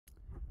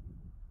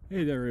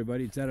Hey there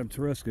everybody, it's Adam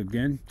Tereska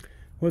again.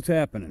 What's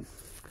happening?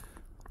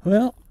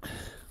 Well,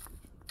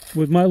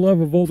 with my love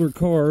of older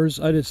cars,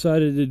 I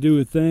decided to do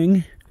a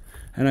thing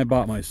and I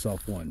bought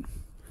myself one.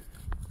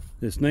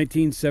 This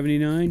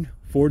 1979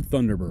 Ford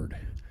Thunderbird.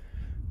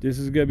 This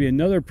is going to be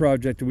another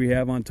project that we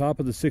have on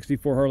top of the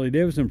 64 Harley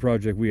Davidson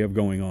project we have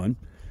going on.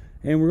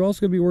 And we're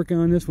also going to be working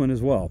on this one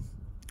as well.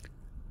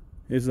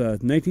 It's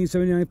a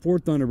 1979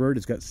 Ford Thunderbird.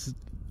 It's got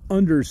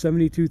under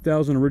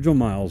 72,000 original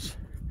miles.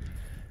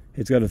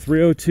 It's got a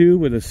 302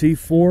 with a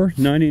C4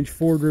 9-inch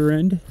Ford rear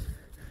end,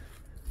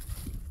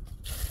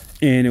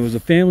 and it was a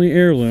family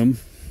heirloom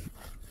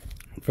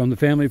from the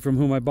family from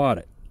whom I bought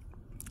it.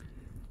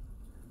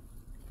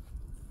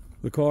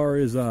 The car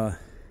is the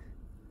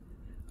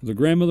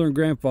grandmother and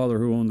grandfather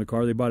who owned the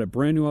car. They bought it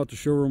brand new off the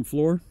showroom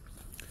floor,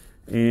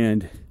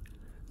 and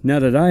now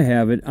that I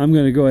have it, I'm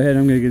going to go ahead.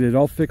 I'm going to get it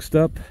all fixed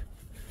up.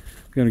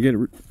 I'm going to get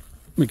it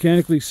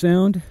mechanically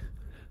sound,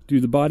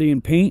 do the body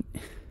and paint.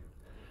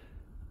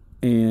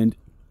 And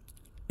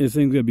this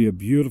thing's going to be a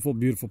beautiful,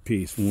 beautiful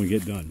piece when we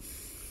get done.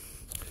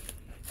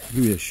 I'll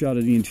give you a shot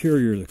of the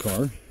interior of the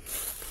car.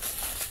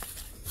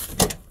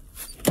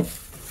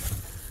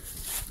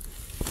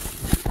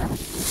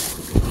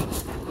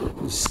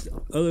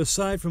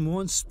 Aside from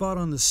one spot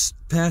on the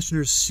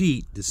passenger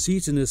seat, the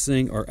seats in this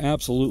thing are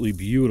absolutely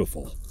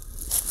beautiful.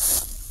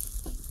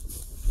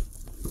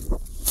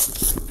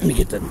 Let me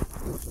get that.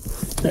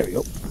 There we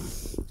go.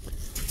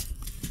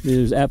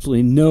 There's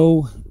absolutely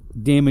no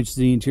damage to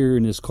the interior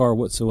in this car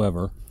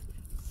whatsoever.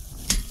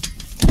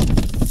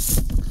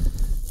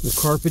 The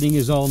carpeting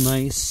is all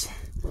nice,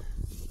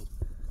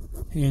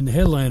 and the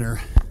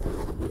headliner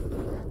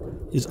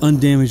is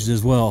undamaged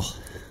as well.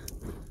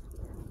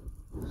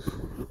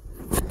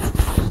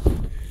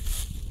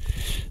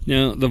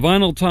 Now the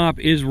vinyl top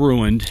is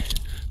ruined,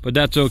 but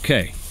that's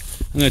okay.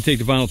 I'm going to take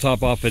the vinyl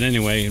top off it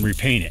anyway and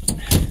repaint it.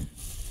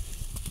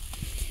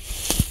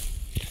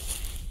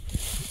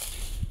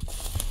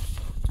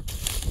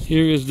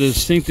 Here is the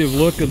distinctive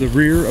look of the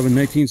rear of a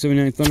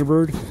 1979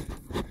 Thunderbird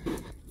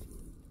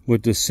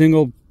with the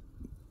single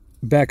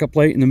backup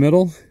light in the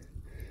middle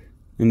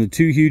and the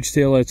two huge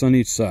taillights on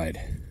each side.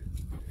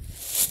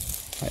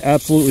 I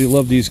absolutely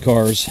love these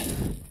cars,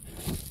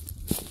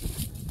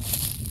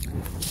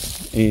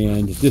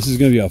 and this is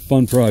going to be a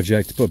fun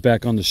project to put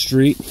back on the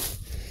street.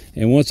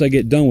 And once I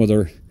get done with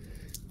her,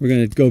 we're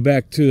going to go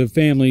back to the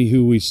family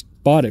who we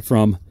bought it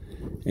from,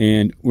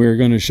 and we're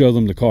going to show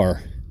them the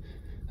car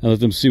and let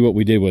them see what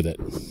we did with it.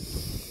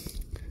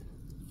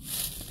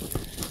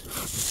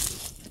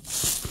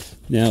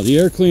 Now the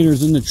air cleaner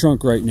is in the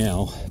trunk right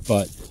now,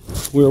 but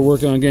we're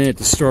working on getting it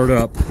to start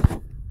up.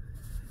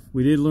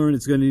 We did learn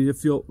it's going to need a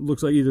fuel.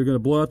 Looks like either going to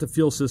blow out the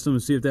fuel system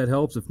and see if that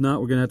helps. If not,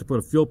 we're going to have to put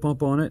a fuel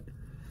pump on it,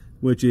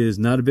 which is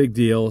not a big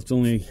deal. It's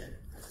only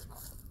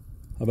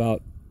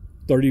about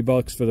 30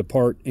 bucks for the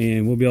part,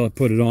 and we'll be able to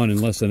put it on in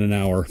less than an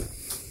hour.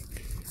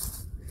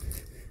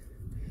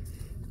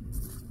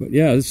 But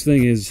yeah, this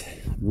thing is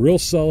real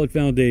solid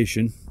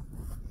foundation,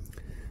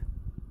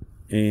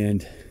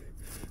 and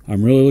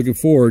I'm really looking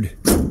forward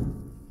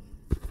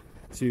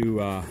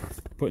to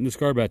putting this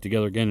car back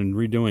together again and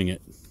redoing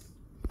it.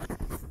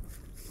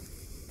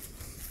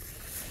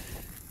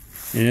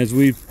 And as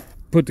we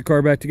put the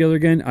car back together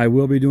again, I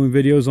will be doing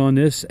videos on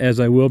this, as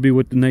I will be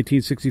with the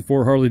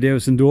 1964 Harley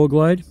Davidson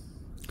Duoglide.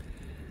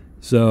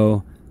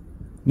 So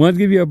I wanted to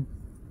give you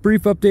a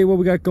brief update what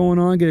we got going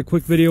on, get a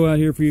quick video out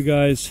here for you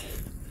guys.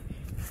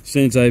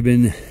 Since I've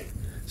been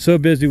so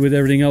busy with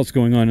everything else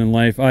going on in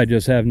life, I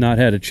just have not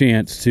had a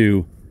chance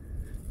to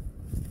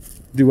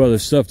do other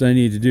stuff that I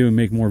need to do and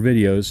make more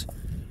videos.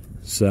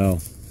 So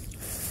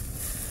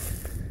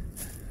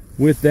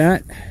with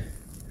that,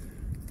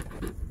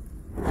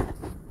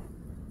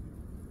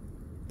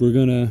 we're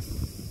gonna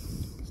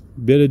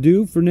bid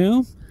adieu for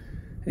now,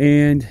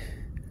 and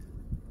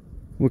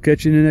we'll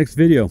catch you in the next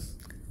video.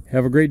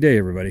 Have a great day,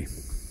 everybody.